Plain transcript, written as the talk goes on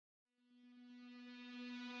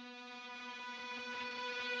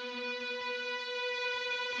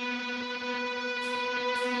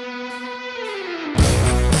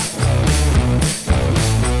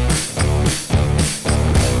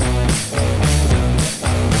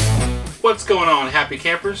What's going on, happy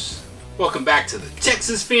campers? Welcome back to the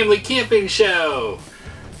Texas Family Camping Show.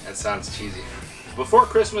 That sounds cheesy. Before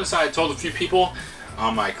Christmas, I told a few people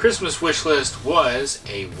on my Christmas wish list was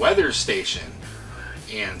a weather station.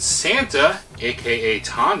 And Santa, aka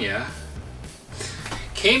Tanya,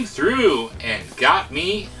 came through and got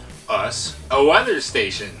us, a weather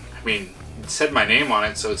station. I mean, it said my name on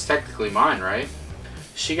it, so it's technically mine, right?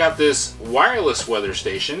 She got this wireless weather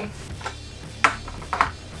station.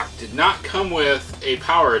 Did not come with a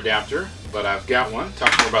power adapter, but I've got one.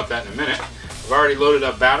 Talk more about that in a minute. I've already loaded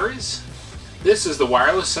up batteries. This is the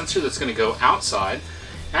wireless sensor that's going to go outside.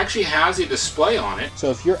 It actually has a display on it.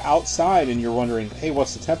 So if you're outside and you're wondering, hey,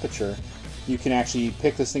 what's the temperature? You can actually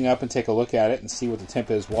pick this thing up and take a look at it and see what the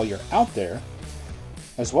temp is while you're out there,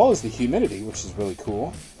 as well as the humidity, which is really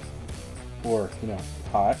cool. Or, you know,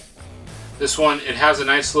 hot. This one, it has a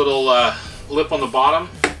nice little lip on the bottom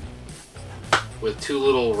with two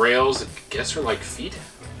little rails, I guess are like feet.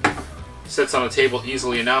 Sits on a table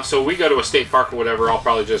easily enough. So we go to a state park or whatever, I'll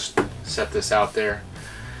probably just set this out there.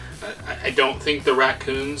 I don't think the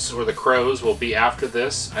raccoons or the crows will be after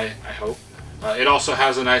this, I hope. It also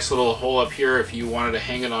has a nice little hole up here if you wanted to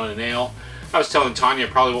hang it on a nail. I was telling Tanya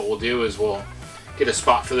probably what we'll do is we'll get a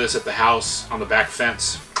spot for this at the house on the back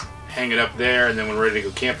fence, hang it up there, and then when we're ready to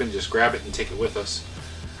go camping, just grab it and take it with us.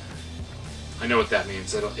 I know what that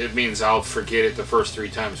means. It means I'll forget it the first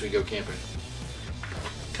 3 times we go camping.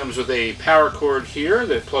 Comes with a power cord here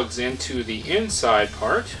that plugs into the inside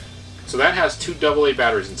part. So that has 2 AA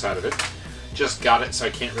batteries inside of it. Just got it, so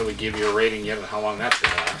I can't really give you a rating yet on how long that's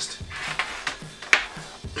going to last.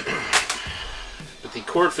 But the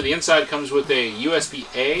cord for the inside comes with a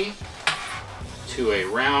USB-A to a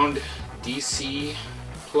round DC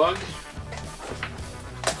plug.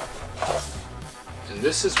 And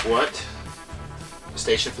this is what the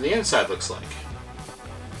station for the inside looks like.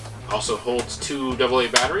 Also holds 2 AA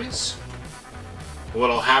batteries. What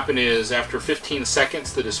will happen is after 15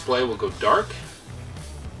 seconds the display will go dark,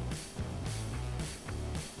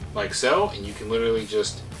 like so, and you can literally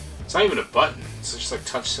just, it's not even a button, it's just like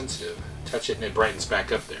touch sensitive. Touch it and it brightens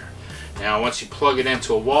back up there. Now once you plug it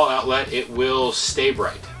into a wall outlet, it will stay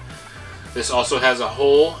bright. This also has a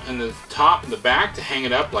hole in the top and the back to hang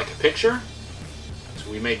it up like a picture.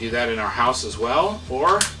 We may do that in our house as well,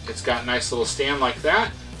 or it's got a nice little stand like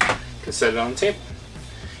that. You can set it on the table.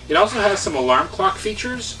 It also has some alarm clock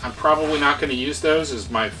features. I'm probably not going to use those as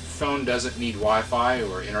my phone doesn't need Wi-Fi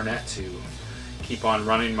or internet to keep on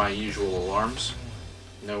running my usual alarms.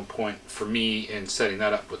 No point for me in setting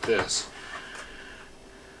that up with this.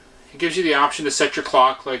 It gives you the option to set your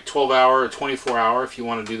clock like 12-hour or 24-hour if you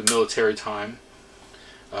want to do the military time.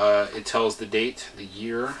 It tells the date, the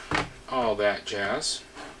year, all that jazz.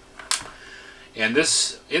 And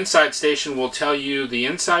this inside station will tell you the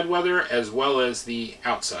inside weather as well as the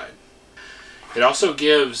outside. It also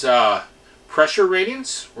gives pressure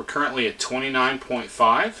ratings. We're currently at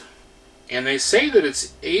 29.5. And they say that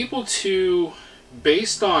it's able to,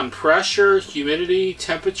 based on pressure, humidity,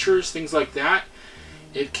 temperatures, things like that,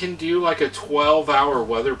 it can do like a 12-hour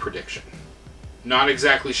weather prediction. Not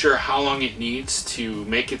exactly sure how long it needs to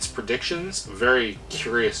make its predictions. Very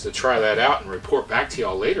curious to try that out and report back to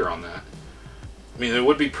y'all later on that. I mean, it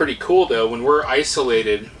would be pretty cool though when we're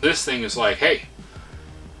isolated. This thing is like, hey,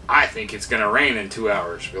 I think it's gonna rain in 2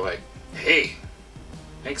 hours. We're like, hey,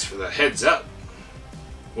 thanks for the heads up.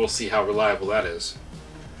 We'll see how reliable that is.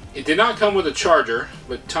 It did not come with a charger,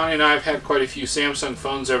 but Tanya and I have had quite a few Samsung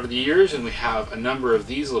phones over the years, and we have a number of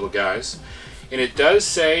these little guys. And it does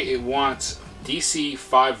say it wants DC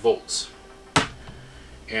 5 volts.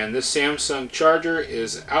 And this Samsung charger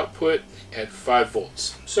is output at 5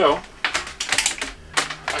 volts. So,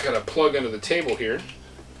 I got a plug under the table here.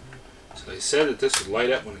 So they said that this would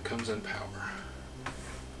light up when it comes in power.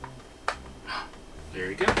 There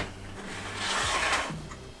you go.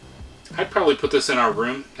 I'd probably put this in our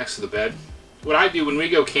room next to the bed. What I do when we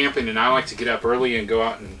go camping and I like to get up early and go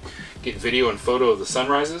out and get video and photo of the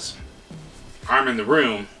sunrises, I'm in the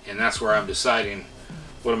room and that's where I'm deciding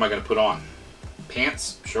what am I going to put on.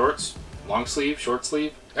 Pants, shorts, long sleeve, short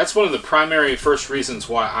sleeve. That's one of the primary first reasons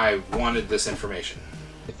why I wanted this information.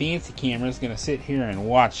 The fancy camera is going to sit here and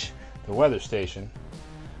watch the weather station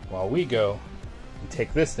while we go and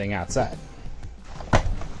take this thing outside.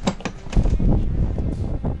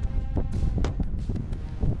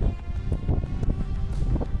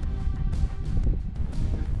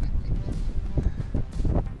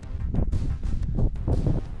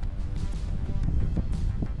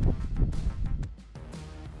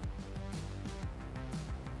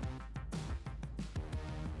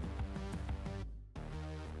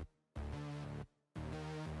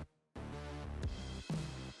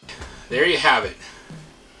 there you have it.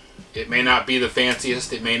 It may not be the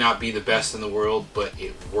fanciest, it may not be the best in the world, but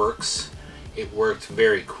it works. It worked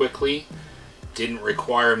very quickly. Didn't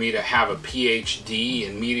require me to have a PhD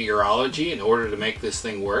in meteorology in order to make this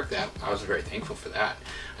thing work. I was very thankful for that.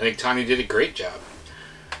 I think Tanya did a great job.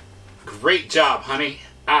 Great job, honey.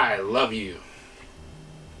 I love you.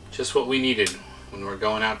 Just what we needed when we're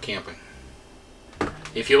going out camping.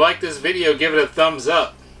 If you like this video, give it a thumbs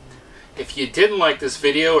up. If you didn't like this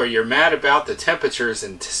video, or you're mad about the temperatures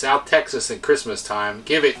in South Texas at Christmas time,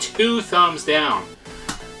 give it 2 thumbs down.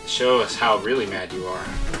 Show us how really mad you are.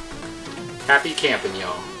 Happy camping,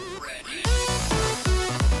 y'all.